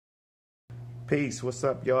Peace. What's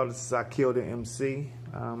up, y'all? This is Akil the MC.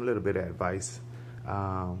 A little bit of advice.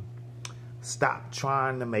 Stop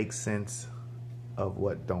trying to make sense of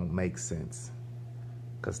what don't make sense,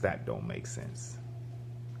 because that don't make sense.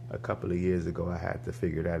 A couple of years ago, I had to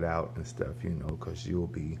figure that out and stuff, because you'll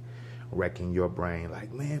be wrecking your brain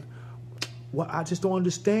like, man, well, I just don't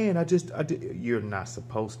understand. You're not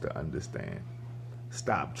supposed to understand.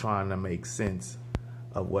 Stop trying to make sense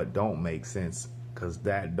of what don't make sense, because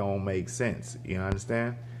that don't make sense. You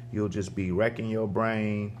understand? You'll just be wrecking your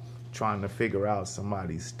brain trying to figure out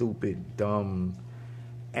somebody's stupid, dumb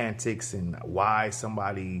antics and why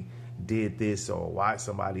somebody did this or why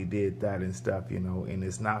somebody did that and stuff, and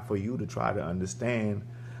it's not for you to try to understand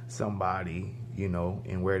somebody,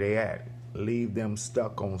 and where they at. Leave them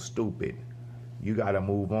stuck on stupid. You got to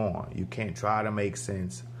move on. You can't try to make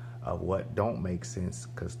sense of what don't make sense,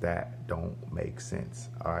 because that don't make sense.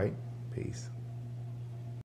 All right? Peace.